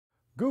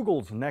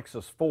Google's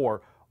Nexus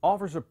 4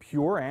 offers a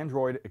pure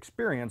Android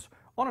experience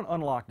on an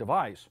unlocked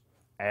device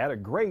at a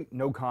great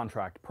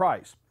no-contract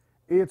price.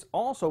 It's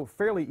also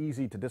fairly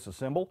easy to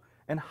disassemble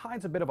and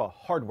hides a bit of a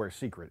hardware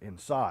secret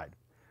inside.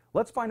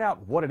 Let's find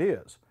out what it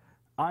is.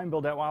 I'm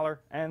Bill Detwiler,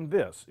 and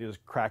this is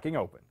Cracking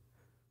Open.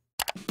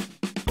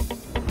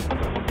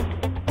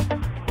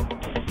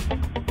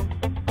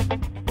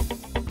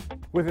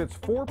 With its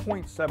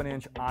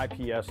 4.7-inch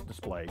IPS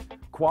display,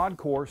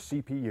 quad-core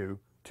CPU,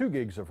 2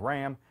 gigs of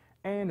RAM,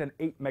 and an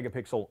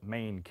 8-megapixel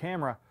main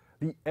camera,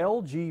 the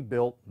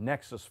LG-built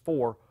Nexus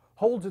 4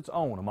 holds its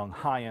own among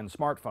high-end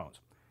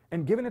smartphones.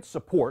 And given its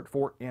support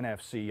for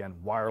NFC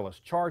and wireless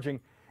charging,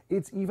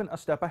 it's even a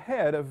step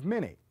ahead of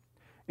many.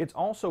 It's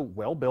also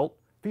well-built,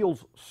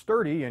 feels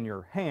sturdy in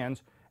your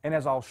hands, and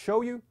as I'll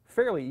show you,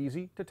 fairly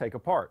easy to take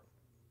apart.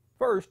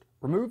 First,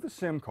 remove the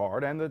SIM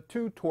card and the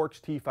 2 Torx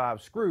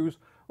T5 screws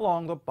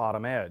along the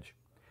bottom edge.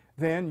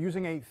 Then,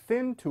 using a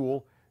thin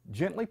tool,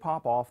 gently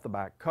pop off the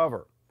back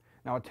cover.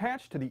 Now,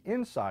 attached to the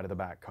inside of the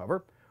back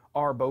cover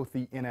are both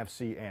the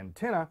NFC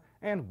antenna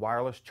and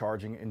wireless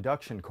charging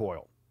induction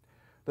coil.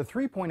 The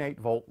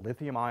 3.8-volt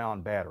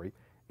lithium-ion battery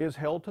is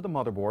held to the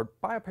motherboard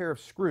by a pair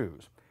of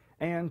screws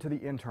and to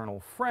the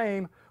internal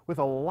frame with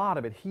a lot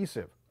of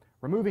adhesive.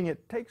 Removing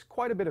it takes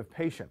quite a bit of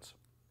patience.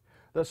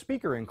 The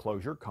speaker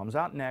enclosure comes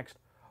out next,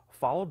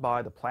 followed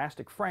by the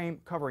plastic frame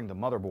covering the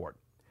motherboard.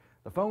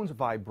 The phone's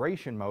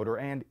vibration motor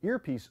and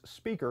earpiece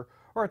speaker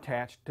are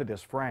attached to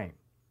this frame.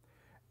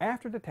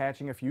 After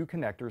detaching a few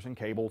connectors and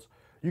cables,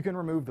 you can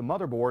remove the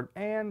motherboard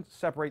and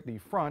separate the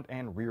front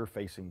and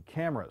rear-facing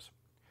cameras.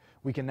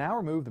 We can now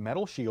remove the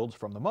metal shields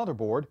from the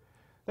motherboard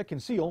that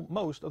conceal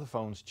most of the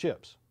phone's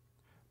chips.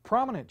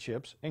 Prominent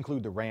chips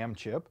include the RAM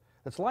chip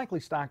that's likely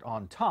stacked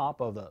on top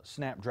of the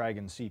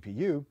Snapdragon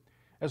CPU,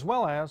 as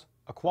well as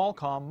a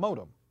Qualcomm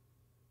modem.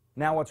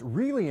 Now, what's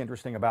really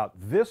interesting about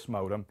this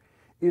modem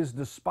is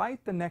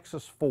despite the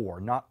Nexus 4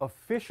 not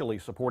officially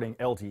supporting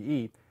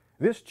LTE,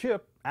 this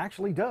chip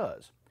actually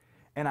does.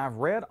 And I've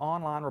read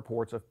online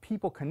reports of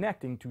people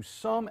connecting to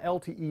some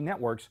LTE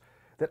networks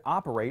that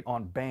operate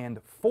on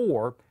band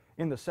 4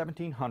 in the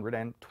 1700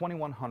 and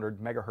 2100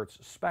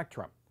 megahertz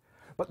spectrum.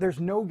 But there's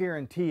no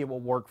guarantee it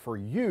will work for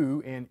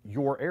you in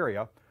your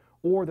area,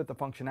 or that the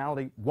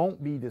functionality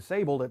won't be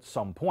disabled at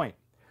some point.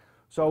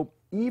 So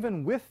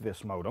even with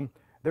this modem,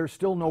 there's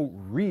still no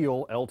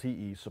real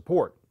LTE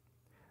support.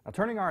 Now,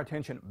 turning our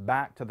attention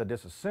back to the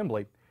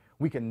disassembly,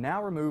 we can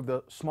now remove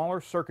the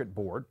smaller circuit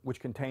board, which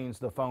contains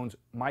the phone's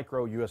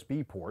micro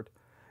USB port,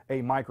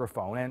 a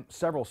microphone, and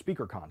several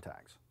speaker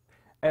contacts,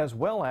 as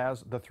well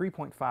as the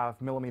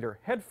 3.5mm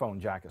headphone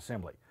jack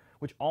assembly,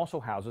 which also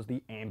houses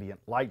the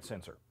ambient light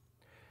sensor.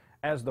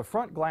 As the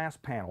front glass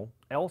panel,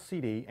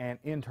 LCD, and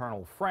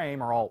internal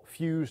frame are all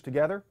fused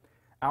together,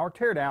 our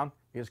teardown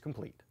is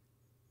complete.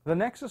 The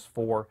Nexus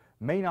 4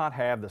 may not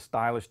have the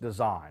stylish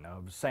design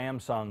of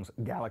Samsung's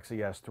Galaxy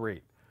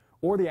S3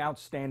 or the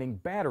outstanding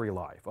battery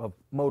life of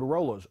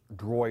Motorola's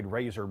Droid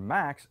Razr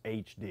Max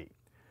HD,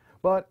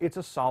 but it's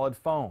a solid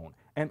phone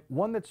and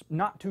one that's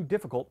not too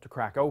difficult to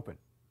crack open.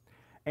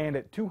 And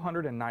at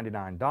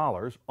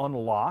 $299,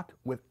 unlocked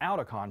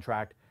without a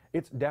contract,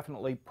 it's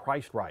definitely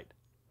priced right.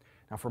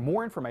 Now, for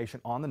more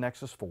information on the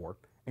Nexus 4,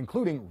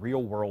 including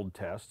real-world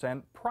tests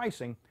and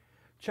pricing,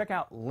 check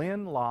out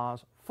Lynn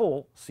Law's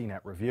full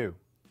CNET review.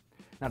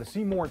 Now, to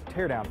see more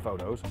teardown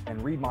photos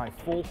and read my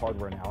full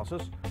hardware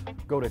analysis,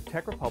 go to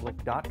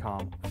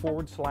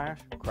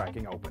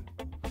techrepublic.com/crackingopen.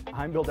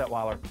 I'm Bill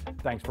Detwiler.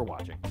 Thanks for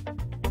watching.